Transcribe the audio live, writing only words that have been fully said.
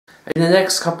In the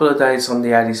next couple of days on the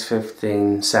Adisy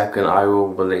 15-second, I will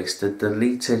release the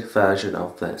deleted version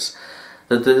of this.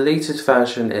 The deleted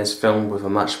version is filmed with a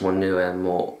much more new and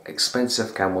more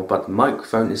expensive camera, but the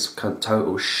microphone is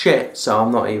total shit, so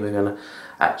I'm not even going to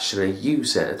actually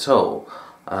use it at all.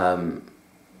 So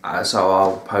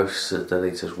I'll post the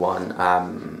deleted one,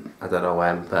 I don't know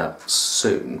when, but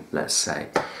soon, let's say.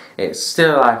 It's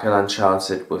still like an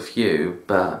Uncharted review,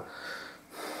 but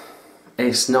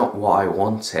it's not what I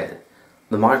wanted.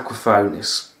 The microphone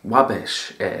is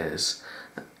rubbish, it is.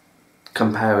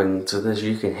 Comparing to this,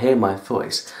 you can hear my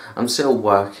voice. I'm still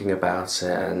working about it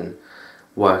and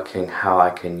working how I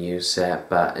can use it,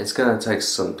 but it's going to take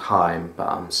some time, but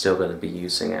I'm still going to be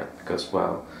using it because,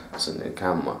 well, it's a new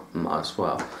camera, might as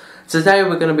well. Today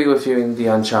we're going to be reviewing the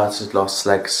Uncharted Lost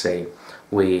Legacy.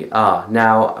 We are.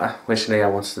 Now, originally I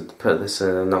wanted to put this in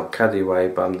a not Caddy way,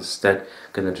 but I'm instead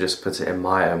going to just put it in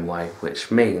my own way,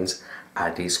 which means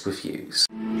Addy's Reviews.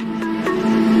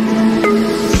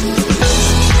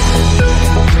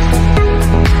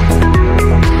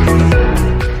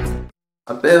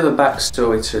 A bit of a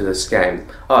backstory to this game.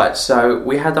 Alright, so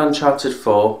we had Uncharted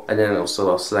 4 and then also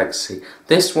Lost Legacy.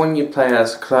 This one you play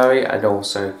as Chloe and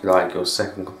also like your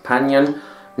second companion,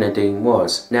 Nadine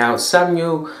was. Now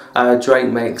Samuel Drake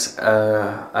makes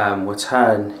a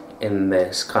return in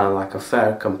this, kind of like a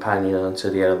third companion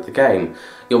until the end of the game.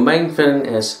 Your main villain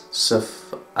is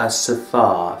Safar,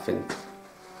 I think.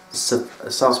 It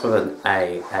starts with an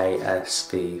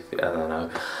A-S-V, I don't know.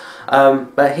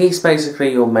 But he's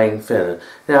basically your main villain.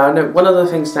 Now, I know one of the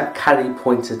things that Caddy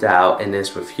pointed out in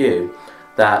his review,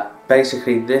 that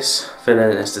basically this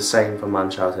villain is the same from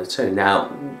Uncharted 2.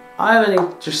 Now, I only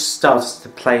just started to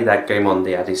play that game on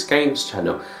the Addy's Games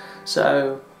channel,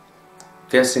 so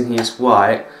guessing he's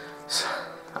right.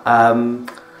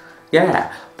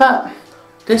 Yeah, but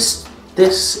this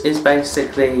is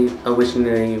basically,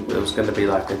 originally it was going to be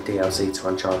like a DLC to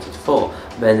Uncharted 4,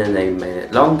 but then they made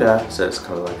it longer, so it's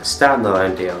kind of like a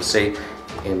standalone DLC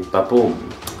in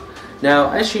Baboom. Now,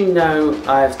 as you know,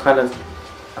 I think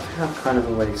I've kind of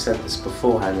already said this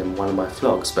beforehand in one of my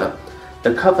vlogs, but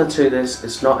the cover to this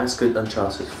is not as good as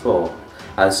Uncharted 4.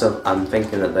 So I'm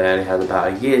thinking that they only had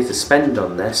about a year to spend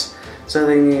on this, so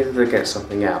they needed to get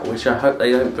something out, which I hope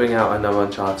they don't bring out another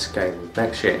Uncharted game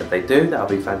next year. If they do, that'll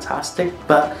be fantastic,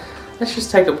 but let's just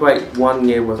take a break 1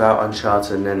 year without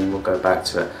Uncharted and then we'll go back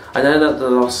to it. I know that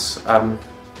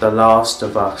The Last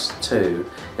of Us 2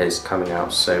 is coming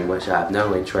out soon, which I have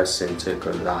no interest in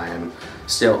because I am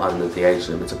still under the age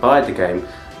limit to buy the game,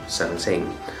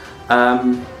 17.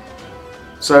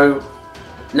 So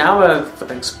now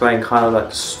I've explained kind of like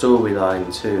the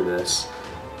storyline to this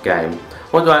game.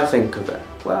 What do I think of it?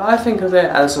 Well, I think of it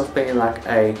as of being like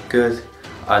a good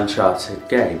Uncharted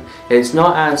game. It's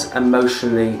not as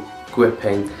emotionally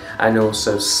gripping and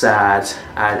also sad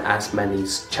and as many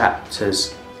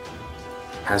chapters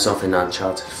as of in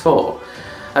Uncharted 4.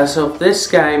 As of this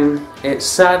game, it's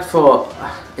sad for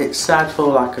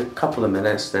like a couple of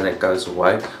minutes, then it goes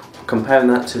away. Comparing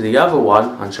that to the other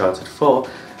one, Uncharted 4,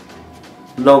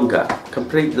 longer,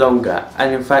 complete longer,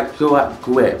 and in fact you're at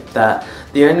grip that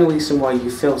the only reason why you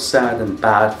feel sad and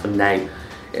bad for Nate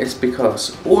is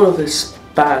because all of this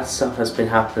bad stuff has been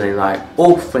happening, like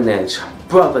orphanage,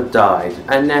 brother died,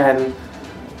 and then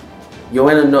you're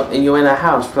in a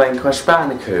house playing Crash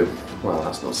Bandicoot. Well,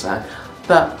 that's not sad,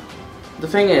 but the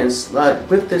thing is, like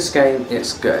with this game,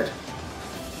 it's good,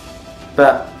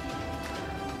 but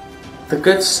the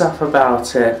good stuff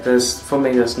about it, for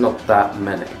me, there's not that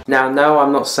many. Now, no,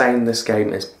 I'm not saying this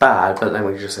game is bad, but let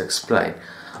me just explain.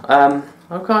 I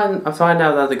find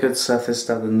out that the good stuff is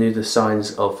that the new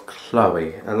designs of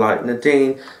Chloe. And like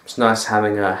Nadine, it's nice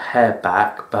having her hair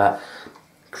back, but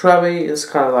Chloe is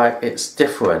kind of like, it's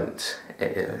different.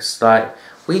 It's like,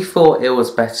 we thought it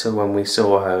was better when we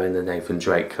saw her in the Nathan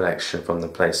Drake collection from the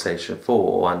PlayStation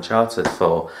 4 or Uncharted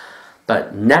 4,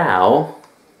 but now,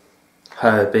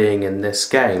 her being in this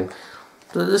game,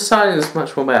 the design is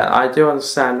much more better. I do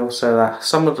understand also that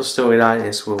some of the storyline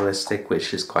is realistic,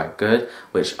 which is quite good,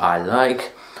 which I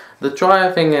like. The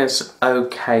driving is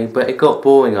okay, but it got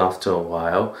boring after a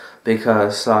while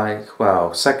because, like,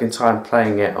 well, second time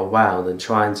playing it around and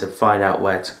trying to find out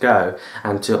where to go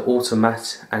and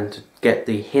to get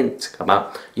the hint to come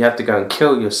up, you have to go and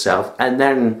kill yourself, and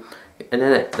then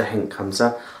the hint comes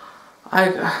up.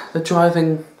 The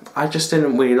driving, I just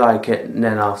didn't really like it, and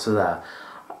then after that,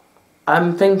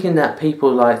 I'm thinking that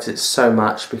people liked it so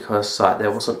much because like there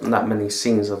wasn't that many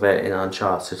scenes of it in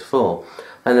Uncharted 4,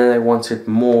 and then they wanted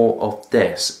more of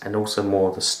this and also more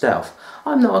of the stealth.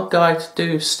 I'm not a guy to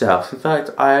do stealth. In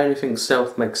fact, I only think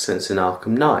stealth makes sense in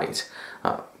Arkham Knight.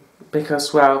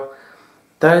 because, well,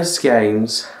 those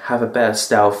games have a better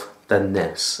stealth than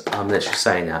this. I'm literally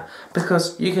saying that.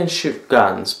 Because you can shoot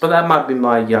guns, but that might be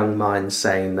my young mind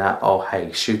saying that, oh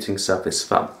hey, shooting stuff is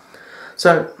fun.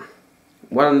 So,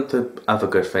 one of the other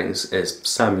good things is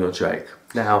Samuel Drake.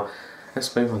 Now,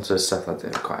 let's move on to the stuff I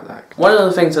didn't quite like. One of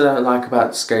the things I don't like about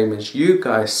this game is you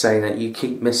guys saying that you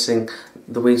keep missing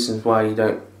the reasons why you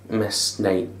don't miss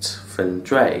Nathan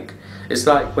Drake. It's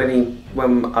like when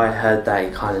I heard that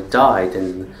he kind of died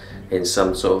in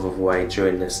some sort of way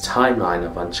during this timeline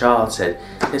of Uncharted.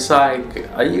 It's like,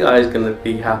 are you guys going to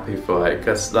be happy for it?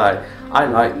 Because like, I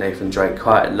like Nathan Drake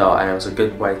quite a lot, and it was a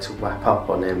good way to wrap up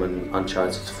on him in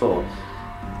Uncharted 4.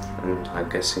 And I'm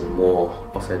guessing more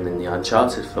of him in the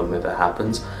Uncharted film if it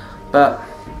happens. But,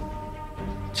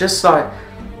 just like,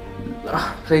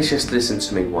 please just listen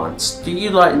to me once. Do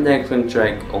you like Nathan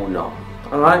Drake or not?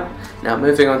 Alright? Now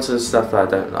moving on to the stuff that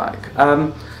I don't like.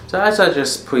 So as I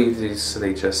just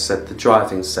previously just said, the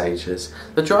driving stages.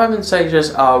 The driving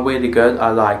stages are really good, I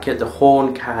like it. The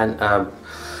horn can...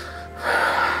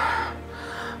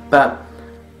 but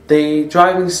the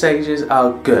driving stages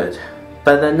are good,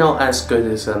 but they're not as good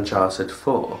as Uncharted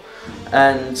 4.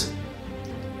 And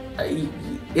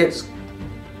it's...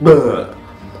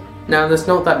 Now there's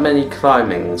not that many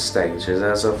climbing stages,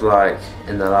 as of like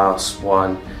in the last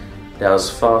one. There was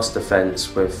fast defense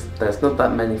there's not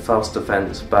that many fast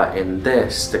defense, but in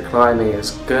this, the climbing is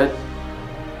good,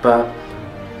 but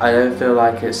I don't feel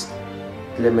like it's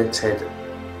limited,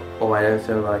 or I don't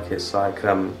feel like it's like,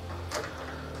 I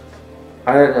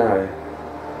don't know.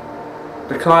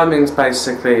 The climbing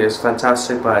basically is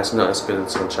fantastic, but it's not as good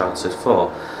as Uncharted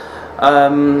 4.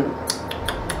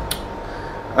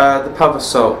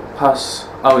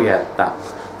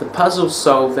 The puzzle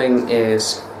solving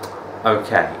is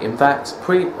okay. In fact,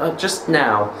 just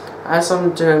now, as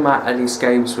I'm doing my Addy's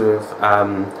games with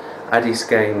Addy's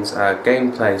games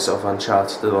gameplays of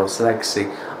Uncharted The Lost Legacy,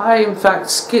 I in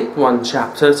fact skipped one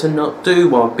chapter to not do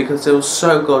one because it was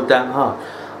so goddamn hard.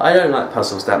 I don't like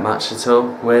puzzles that much at all,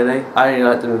 really. I only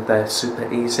like them if they're super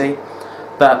easy.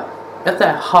 But if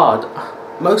they're hard,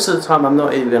 most of the time I'm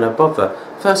not even going to bother.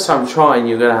 First time trying,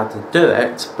 you're going to have to do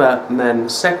it, but then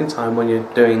second time when you're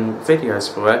doing videos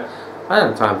for it, I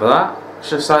don't have time for that. It's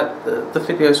just like the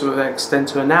videos will extend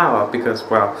to an hour because,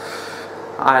 well,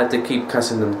 I had to keep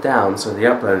cutting them down so the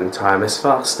uploading time is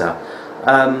faster.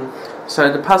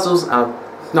 So the puzzles are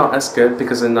not as good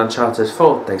because in Uncharted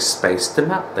 4 they spaced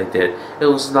them out, they did. It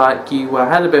was like you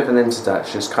had a bit of an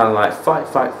introduction, it's kind of like fight,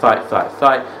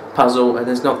 puzzle, and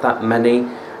there's not that many,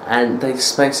 and they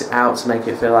space it out to make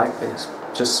it feel like it's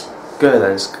just good,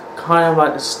 and it's kind of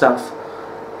like the stuff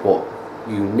what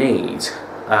you need.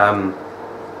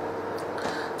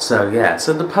 So yeah,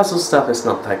 so the puzzle stuff is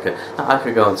not that good. Now, I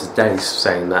could go on to days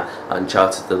saying that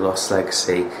Uncharted The Lost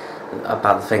Legacy,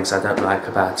 about the things I don't like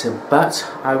about it, but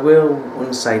I will want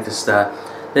to say this, that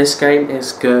this game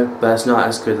is good, but it's not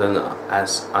as good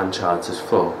as Uncharted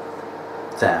 4.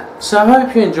 There. So I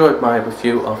hope you enjoyed my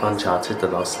review of Uncharted The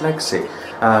Lost Legacy.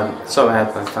 Sorry I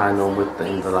had my fan on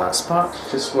in the last part,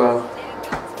 just well...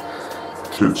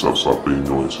 kids outside being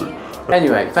noisy.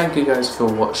 Anyway, thank you guys for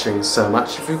watching so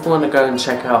much. If you want to go and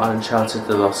check out Uncharted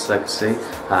The Lost Legacy,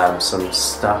 some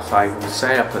stuff I will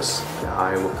say,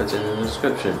 I will put in the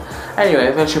description. Anyway,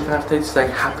 if it's your birthday today,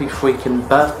 happy freaking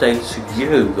birthday to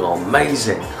you, you're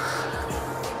amazing.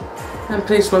 And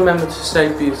please remember to stay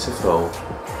beautiful,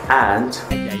 and...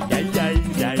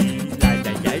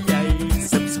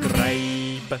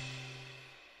 subscribe.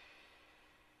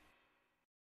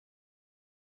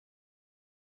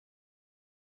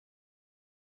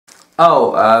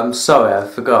 Oh, sorry, I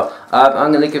forgot.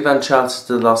 I'm going to give Uncharted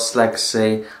The Lost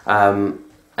Legacy an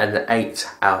 8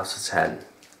 out of 10.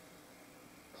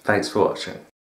 Thanks for watching.